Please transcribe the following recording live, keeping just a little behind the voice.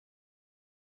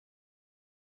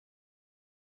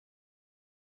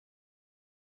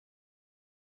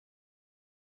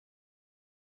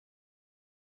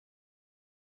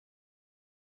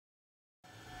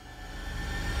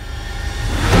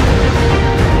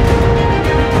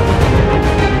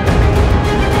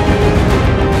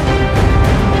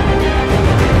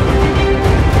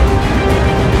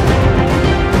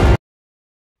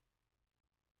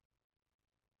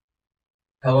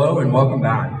Hello and welcome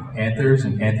back, Panthers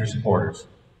and Panther supporters.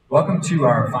 Welcome to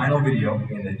our final video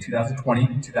in the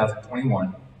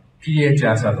 2020-2021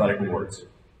 PDHS Athletic Awards.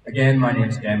 Again, my name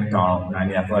is Dan McDonald and I'm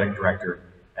the Athletic Director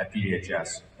at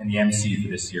PDHS and the MC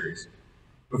for this series.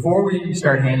 Before we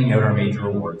start handing out our major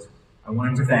awards, I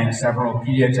wanted to thank several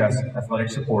PDHS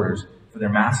athletic supporters for their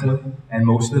massive and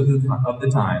most of the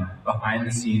time behind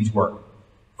the scenes work.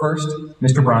 First,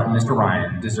 Mr. Brunt and Mr.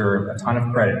 Ryan deserve a ton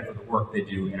of credit for the work they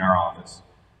do in our office.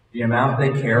 The amount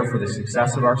they care for the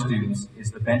success of our students is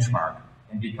the benchmark,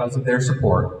 and because of their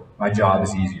support, my job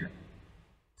is easier.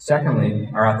 Secondly,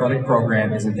 our athletic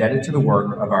program is indebted to the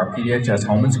work of our PDHS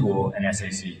Home and School and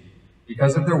SAC.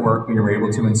 Because of their work, we were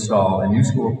able to install a new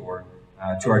scoreboard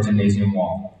to our gymnasium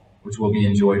wall, which will be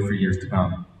enjoyed for years to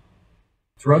come.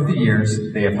 Throughout the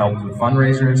years, they have helped with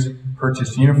fundraisers,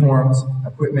 purchased uniforms,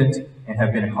 equipment, and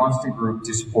have been a constant group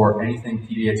to support anything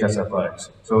PDHS athletics.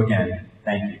 So again,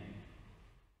 thank you.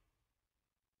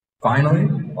 Finally,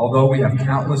 although we have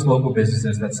countless local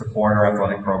businesses that support our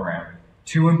athletic program,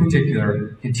 two in particular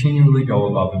continually go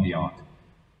above and beyond.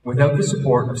 Without the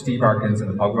support of Steve Arkins and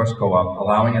the Pugwash Co-op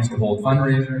allowing us to hold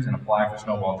fundraisers and apply for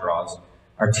snowball draws,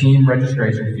 our team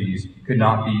registration fees could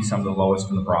not be some of the lowest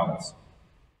in the province.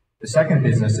 The second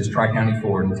business is Tri-County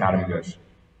Ford in Tatamagouche.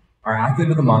 Our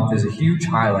Athlete of the Month is a huge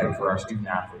highlight for our student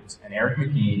athletes, and Eric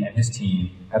McKean and his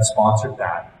team have sponsored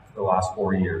that for the last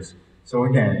 4 years. So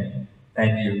again,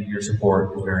 thank you. Your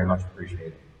support is very much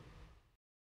appreciated.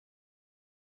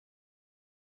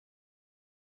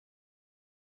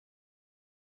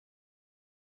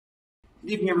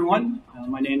 Good evening, everyone.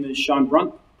 My name is Sean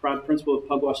Brunt, proud principal of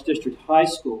Pugwash District High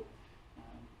School.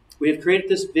 We have created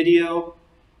this video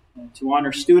to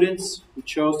honor students who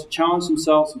chose to challenge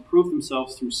themselves and prove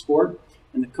themselves through sport,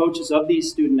 and the coaches of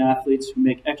these student athletes who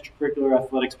make extracurricular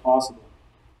athletics possible.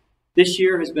 This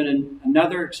year has been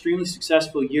another extremely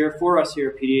successful year for us here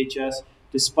at PDHS,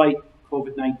 despite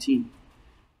COVID-19.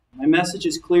 My message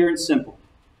is clear and simple.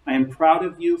 I am proud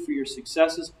of you for your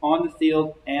successes on the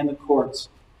field and the courts,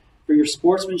 for your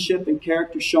sportsmanship and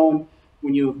character shown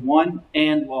when you have won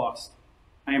and lost.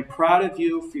 I am proud of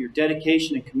you for your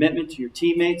dedication and commitment to your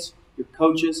teammates, your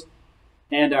coaches,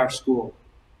 and our school,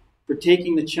 for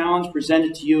taking the challenge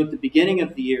presented to you at the beginning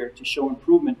of the year to show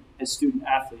improvement as student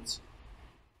athletes.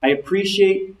 I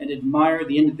appreciate and admire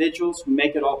the individuals who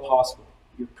make it all possible,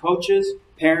 your coaches,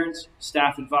 parents,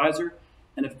 staff advisor,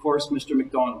 and of course, Mr.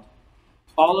 McDonald,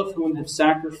 all of whom have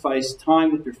sacrificed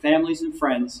time with their families and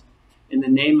friends in the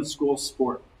name of school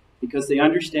sport, because they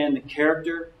understand the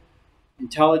character,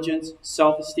 intelligence,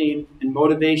 self-esteem, and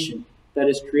motivation that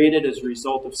is created as a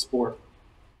result of sport.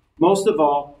 Most of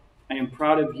all, I am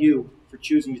proud of you for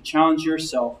choosing to challenge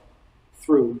yourself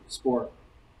through sport.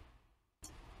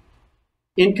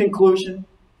 In conclusion,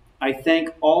 I thank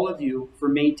all of you for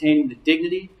maintaining the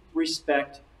dignity,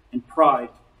 respect, and pride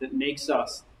that makes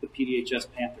us the PDHS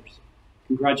Panthers.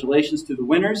 Congratulations to the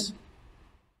winners.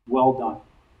 Well done.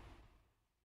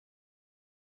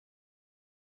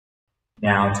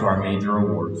 Now to our major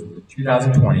awards for the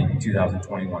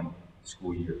 2020-2021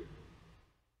 school year.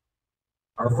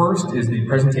 Our first is the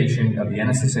presentation of the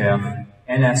NSSAF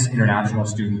NS International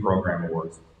Student Program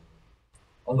Awards.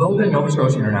 Although the Nova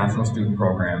Scotia International Student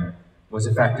Program was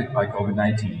affected by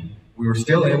COVID-19, we were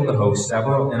still able to host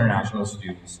several international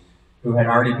students who had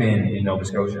already been in Nova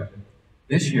Scotia.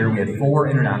 This year, we had 4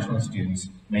 international students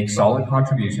make solid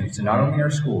contributions to not only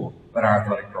our school, but our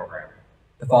athletic program.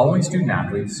 The following student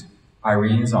athletes,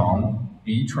 Irene Zong,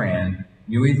 B. Tran,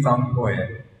 Nui Thung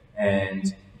Poe,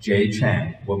 and Jay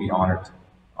Chang, will be honored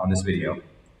on this video.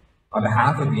 On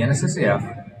behalf of the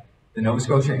NSSAF, the Nova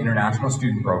Scotia International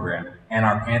Student Program, and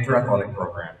our Panther Athletic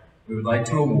Program, we would like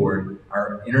to award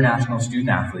our international student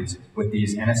athletes with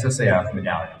these NSSAF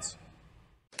medallions.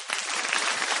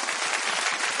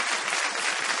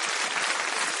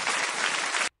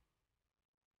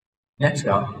 Next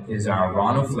up is our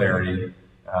Ron O'Flaherty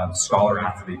Scholar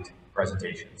Athlete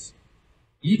presentations.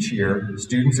 Each year,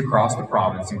 students across the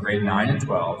province in grade 9 and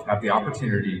 12 have the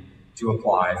opportunity to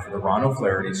apply for the Ron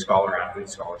O'Flaherty Scholar Athlete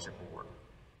Scholarship Award.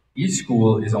 Each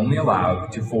school is only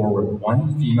allowed to forward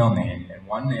 1 female name and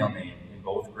 1 male name in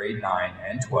both grade 9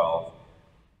 and 12.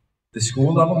 The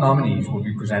school level nominees will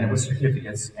be presented with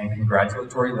certificates and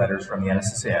congratulatory letters from the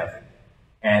NSSAF,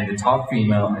 and the top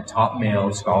female and top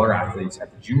male scholar athletes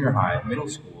at the junior high and middle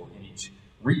school in each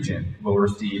region will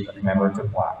receive a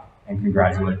commemorative plaque and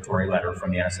congratulatory letter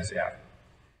from the NSSAF.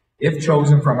 If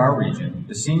chosen from our region,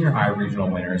 the senior high regional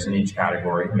winners in each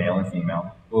category, male and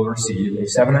female, will receive a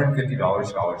 $750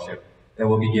 scholarship that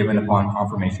will be given upon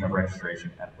confirmation of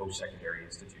registration at a post-secondary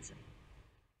institution.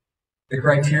 The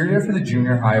criteria for the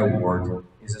junior high award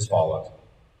is as follows.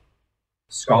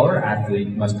 Scholar athlete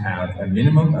must have a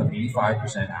minimum of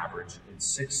 85% average in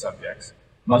 6 subjects,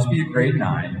 must be a grade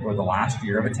 9 or the last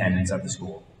year of attendance at the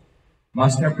school,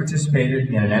 must have participated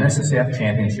in an NSSAF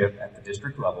championship at the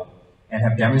district level, and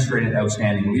have demonstrated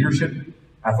outstanding leadership,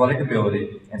 athletic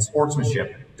ability, and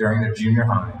sportsmanship during their junior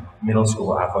high, middle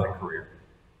school athletic career.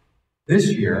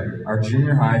 This year, our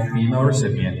junior high female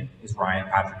recipient is Ryan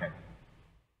Patrick,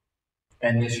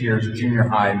 and this year's junior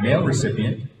high male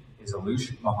recipient is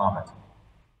Alush Muhammad.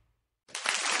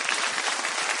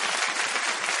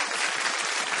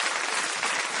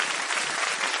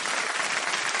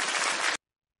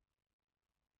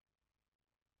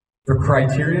 The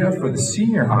criteria for the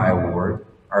senior high award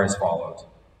are as follows.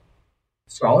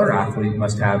 Scholar athlete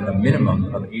must have a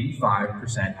minimum of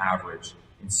 85% average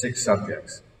in 6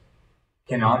 subjects,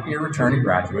 cannot be a returning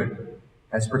graduate,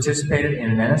 has participated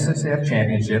in an NSSAF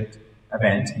championship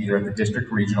event either at the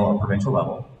district, regional, or provincial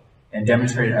level, and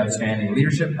demonstrated outstanding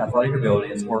leadership, athletic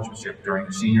ability, and sportsmanship during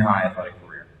the senior high athletic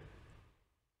career.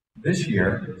 This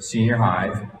year's senior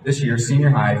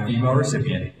high female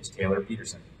recipient is Taylor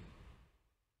Peterson.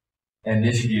 And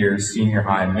this year's senior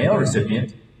high male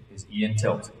recipient is Ian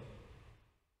Tilt.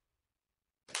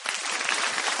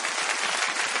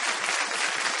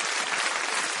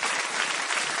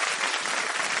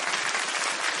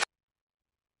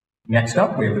 Next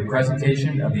up, we have the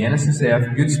presentation of the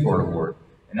NSSAF Good Sport Award,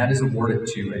 and that is awarded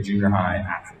to a junior high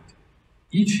athlete.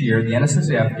 Each year, the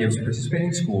NSSAF gives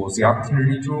participating schools the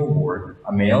opportunity to award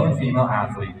a male and female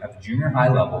athlete at the junior high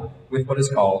level with what is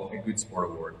called a Good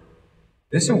Sport Award.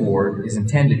 This award is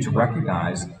intended to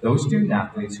recognize those student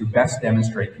athletes who best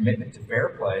demonstrate commitment to fair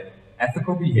play,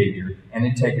 ethical behavior, and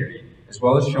integrity, as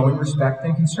well as showing respect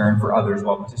and concern for others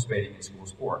while participating in school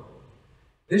sport.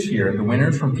 This year, the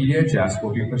winners from PDHS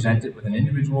will be presented with an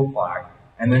individual plaque,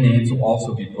 and their names will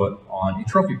also be put on a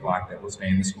trophy plaque that will stay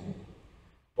in the school.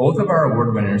 Both of our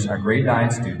award winners are grade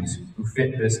 9 students who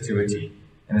fit this to a T,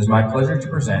 and it is my pleasure to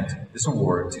present this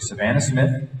award to Savannah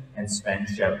Smith and Sven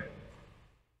Shevin.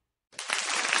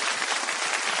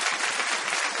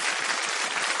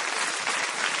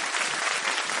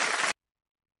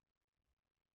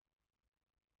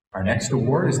 Our next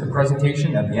award is the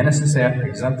presentation of the NSSAF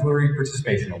Exemplary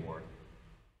Participation Award.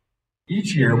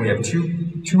 Each year, we have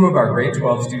two of our grade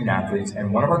 12 student athletes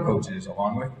and one of our coaches,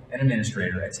 along with an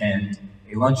administrator, attend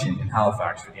a luncheon in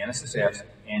Halifax for the NSSAF's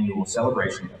annual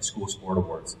celebration of school sport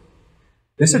awards.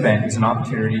 This event is an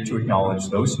opportunity to acknowledge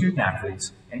those student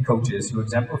athletes and coaches who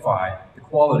exemplify the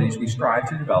qualities we strive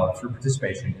to develop through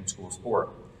participation in school sport.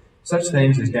 Such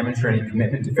things as demonstrating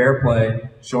commitment to fair play,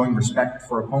 showing respect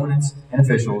for opponents and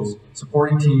officials,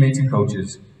 supporting teammates and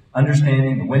coaches,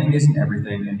 understanding that winning isn't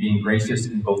everything, and being gracious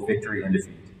in both victory and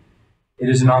defeat. It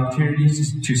is an opportunity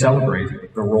to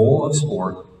celebrate the role of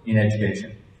sport in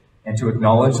education and to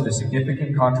acknowledge the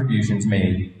significant contributions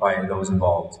made by those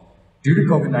involved. Due to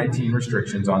COVID-19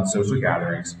 restrictions on social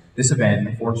gatherings, this event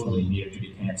unfortunately needed to be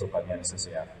canceled by the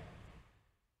NSSAF.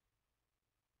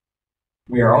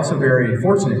 We are also very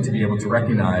fortunate to be able to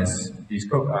recognize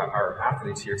our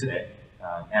athletes here today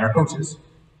and our coaches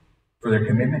for their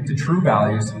commitment to true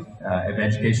values of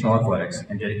educational athletics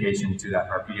and dedication to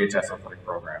our PDHS athletic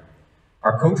program.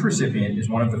 Our coach recipient is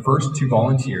one of the first to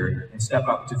volunteer and step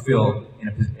up to fill in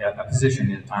a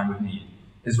position in a time of need.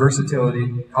 His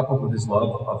versatility, coupled with his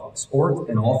love of sport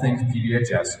and all things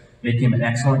PDHS, make him an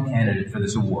excellent candidate for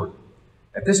this award.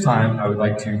 At this time, I would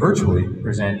like to virtually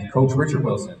present Coach Richard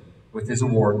Wilson with his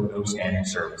award of outstanding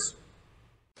service.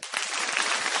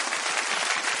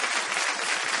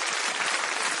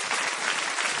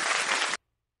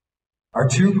 Our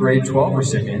 2 grade 12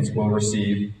 recipients will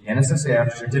receive the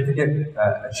NSSAF Certificate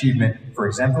Achievement for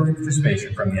Exemplary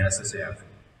Participation from the NSSAF.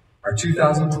 Our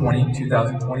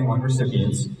 2020-2021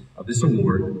 recipients of this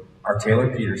award are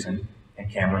Taylor Peterson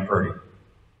and Cameron Purdy.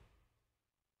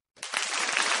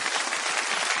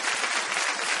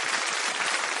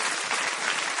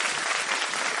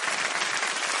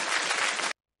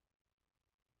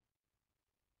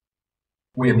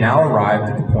 We have now arrived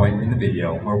at the point in the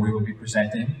video where we will be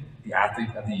presenting the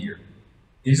Athlete of the Year.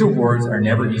 These awards are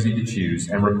never easy to choose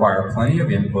and require plenty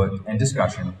of input and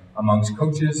discussion amongst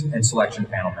coaches and selection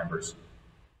panel members.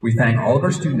 We thank all of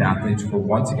our student athletes for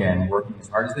once again working as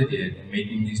hard as they did and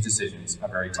making these decisions a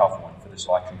very tough one for the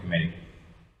selection committee.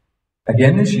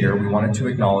 Again this year, we wanted to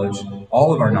acknowledge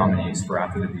all of our nominees for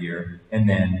Athlete of the Year and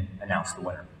then announce the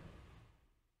winner.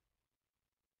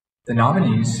 The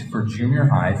nominees for Junior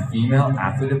High Female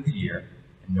Athlete of the Year,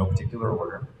 in no particular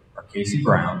order, are Casey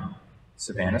Brown,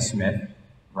 Savannah Smith,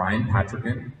 Ryan Patrick,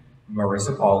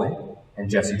 Marissa Pauley, and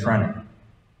Jessie Trennan.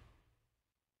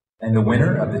 And the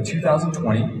winner of the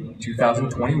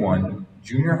 2020-2021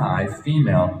 Junior High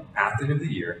Female Athlete of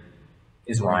the Year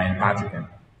is Ryan Patrick.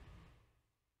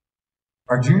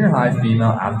 Our Junior High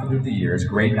Female Athlete of the Year is a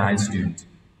grade 9 student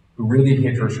who really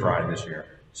hit her stride this year.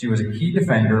 She was a key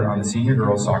defender on the senior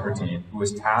girls soccer team who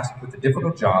was tasked with the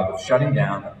difficult job of shutting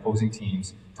down opposing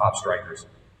teams' top strikers.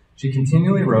 She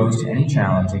continually rose to any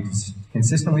challenge and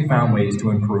consistently found ways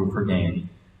to improve her game.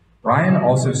 Ryan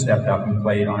also stepped up and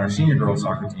played on our senior girls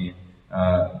soccer team,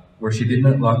 where she did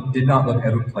not look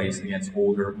out of place against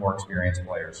older, more experienced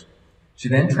players. She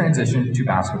then transitioned to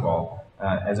basketball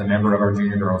as a member of our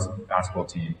junior girls basketball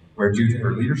team, where due to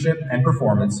her leadership and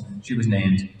performance, she was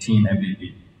named Team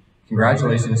MVP.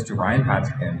 Congratulations to Ryan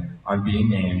Patrick on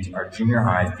being named our Junior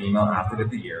High Female Athlete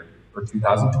of the Year for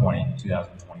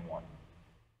 2020-2021.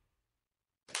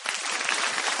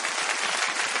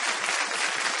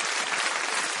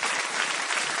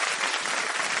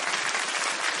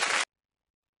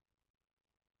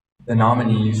 The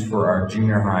nominees for our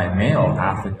Junior High Male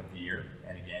Athlete of the Year,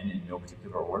 and again in no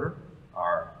particular order,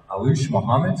 are Alush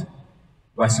Mohammed,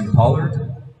 Wesson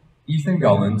Pollard, Ethan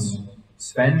Gullins,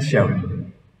 Sven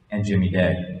Schouten, and Jimmy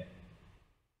Day.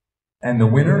 And the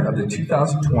winner of the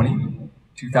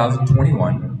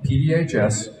 2020-2021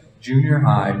 PDHS Junior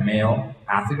High Male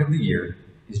Athlete of the Year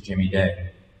is Jimmy Day.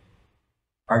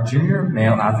 Our Junior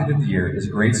Male Athlete of the Year is a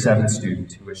grade 7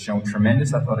 student who has shown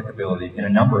tremendous athletic ability in a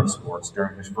number of sports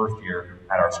during his first year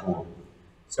at our school.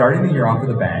 Starting the year off with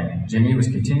a bang, Jimmy was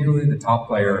continually the top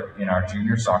player in our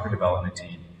junior soccer development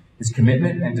team. His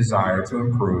commitment and desire to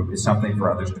improve is something for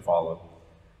others to follow.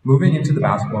 Moving into the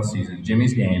basketball season,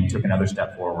 Jimmy's game took another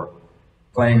step forward.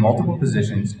 Playing multiple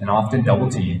positions and often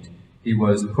double-teamed, he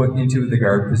was put into the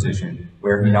guard position,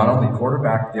 where he not only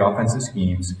quarterbacked the offensive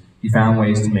schemes, he found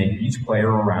ways to make each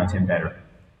player around him better.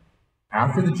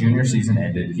 After the junior season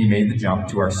ended, he made the jump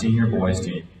to our senior boys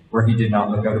team, where he did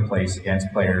not look out of place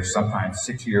against players sometimes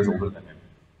 6 years older than him.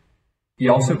 He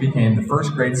also became the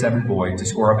first grade 7 boy to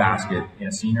score a basket in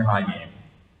a senior high game.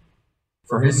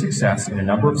 For his success in a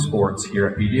number of sports here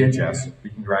at PDHS,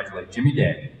 we congratulate Jimmy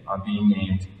Day on being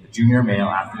named the Junior Male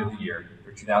Athlete of the Year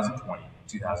for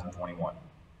 2020-2021.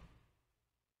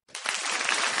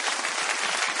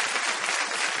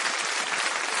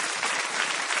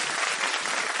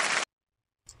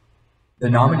 The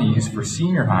nominees for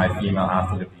Senior High Female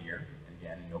Athlete of the Year,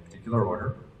 again in no particular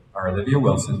order, are Olivia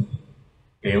Wilson,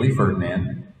 Bailey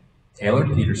Ferdinand, Taylor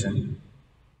Peterson,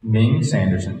 Ming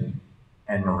Sanderson,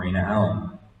 and Marina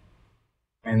Allen.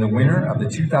 And the winner of the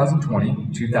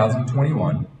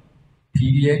 2020-2021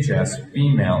 PDHS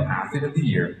Female Athlete of the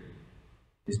Year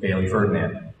is Bailey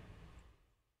Ferdinand.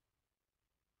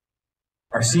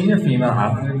 Our Senior Female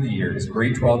Athlete of the Year is a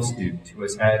grade 12 student who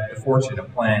has had the fortune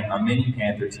of playing on many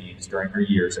Panther teams during her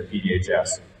years at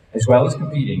PDHS, as well as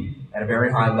competing at a very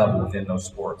high level within those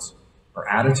sports. Her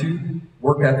attitude,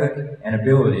 work ethic, and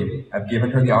ability have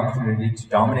given her the opportunity to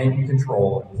dominate and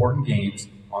control important games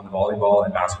on the volleyball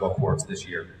and basketball courts this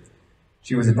year.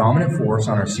 She was a dominant force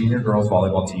on our senior girls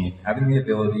volleyball team, having the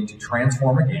ability to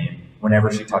transform a game whenever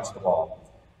she touched the ball.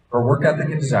 Her work ethic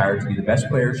and desire to be the best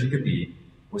player she could be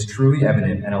was truly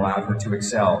evident and allowed her to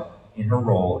excel in her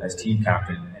role as team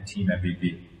captain and team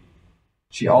MVP.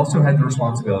 She also had the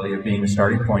responsibility of being the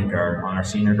starting point guard on our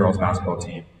senior girls basketball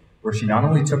team, where she not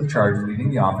only took charge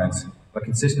leading the offense, but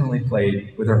consistently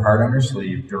played with her heart on her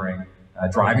sleeve during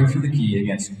driving through the key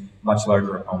against much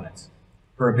larger opponents.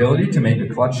 Her ability to make a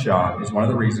clutch shot is one of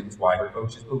the reasons why her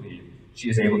coaches believe she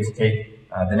is able to take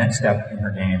the next step in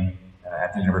her game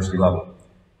at the university level.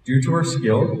 Due to her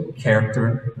skill,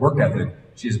 character, work ethic,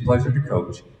 she is a pleasure to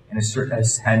coach and has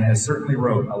certainly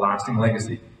wrote a lasting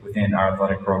legacy within our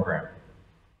athletic program.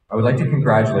 I would like to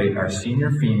congratulate our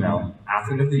Senior Female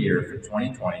Athlete of the Year for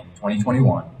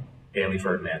 2020-2021, Bailey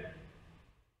Ferdinand.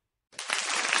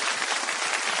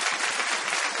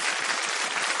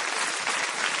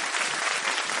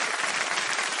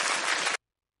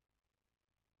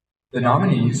 The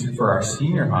nominees for our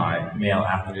Senior High Male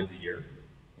Athlete of the Year,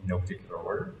 in no particular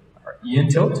order, are Ian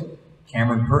Tilt,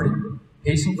 Cameron Purdy,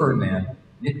 Payson Ferdinand,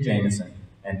 Nick Jamieson,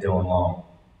 and Dylan Long.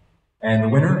 And the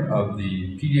winner of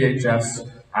the PDHS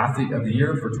Athlete of the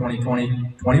Year for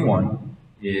 2020-21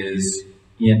 is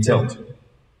Ian Tilt.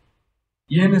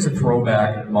 Ian is a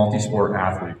throwback multi-sport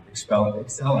athlete,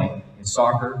 excelling in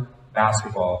soccer,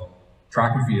 basketball,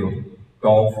 track and field,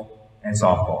 golf, and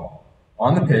softball.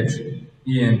 On the pitch,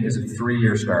 Ian is a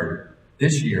 3-year starter.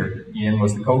 This year, Ian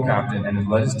was the co-captain and has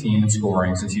led his team in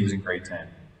scoring since he was in grade 10.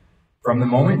 From the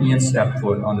moment Ian stepped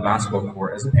foot on the basketball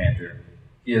court as a Panther,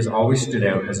 he has always stood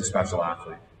out as a special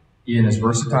athlete. Ian is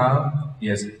versatile, he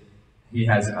has He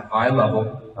has a high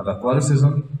level of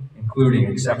athleticism,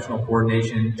 including exceptional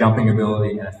coordination, jumping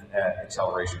ability, and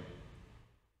acceleration.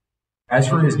 As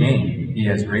for his game, he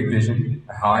has great vision,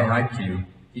 a high IQ,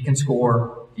 he can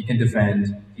score, he can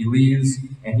defend, he leads,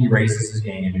 and he raises his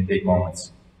game in big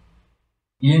moments.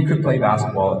 Ian could play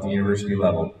basketball at the university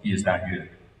level. He is that good.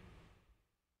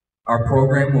 Our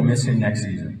program will miss him next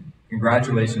season.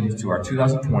 Congratulations to our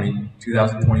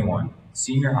 2020-2021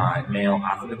 Senior High Male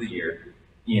Athlete of the Year,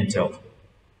 Ian Tilt.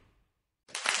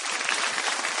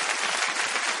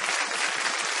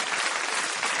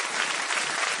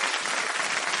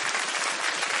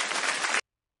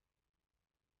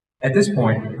 At this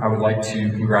point, I would like to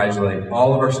congratulate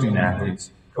all of our student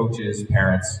athletes, coaches,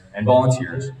 parents, and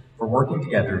volunteers for working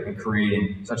together and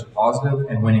creating such a positive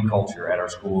and winning culture at our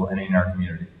school and in our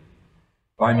community.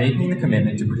 By making the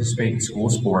commitment to participate in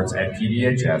school sports at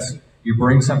PDHS, you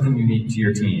bring something unique to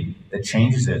your team that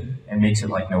changes it and makes it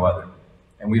like no other.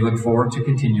 And we look forward to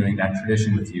continuing that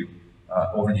tradition with you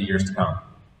over the years to come.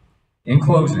 In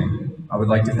closing, I would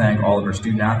like to thank all of our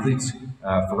student athletes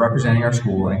for representing our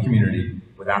school and community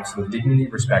with absolute dignity,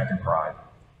 respect, and pride.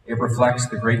 It reflects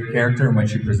the great character in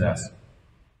which you possess.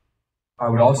 I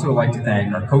would also like to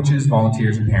thank our coaches,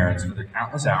 volunteers, and parents for their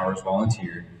countless hours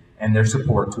volunteered and their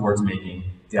support towards making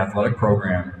the athletic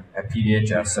program at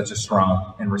PDHS such a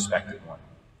strong and respected one.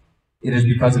 It is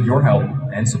because of your help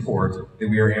and support that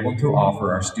we are able to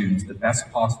offer our students the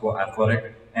best possible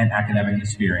athletic and academic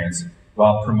experience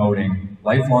while promoting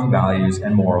lifelong values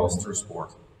and morals through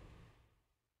sport.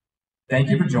 Thank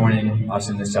you for joining us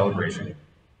in this celebration.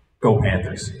 Go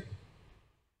Panthers!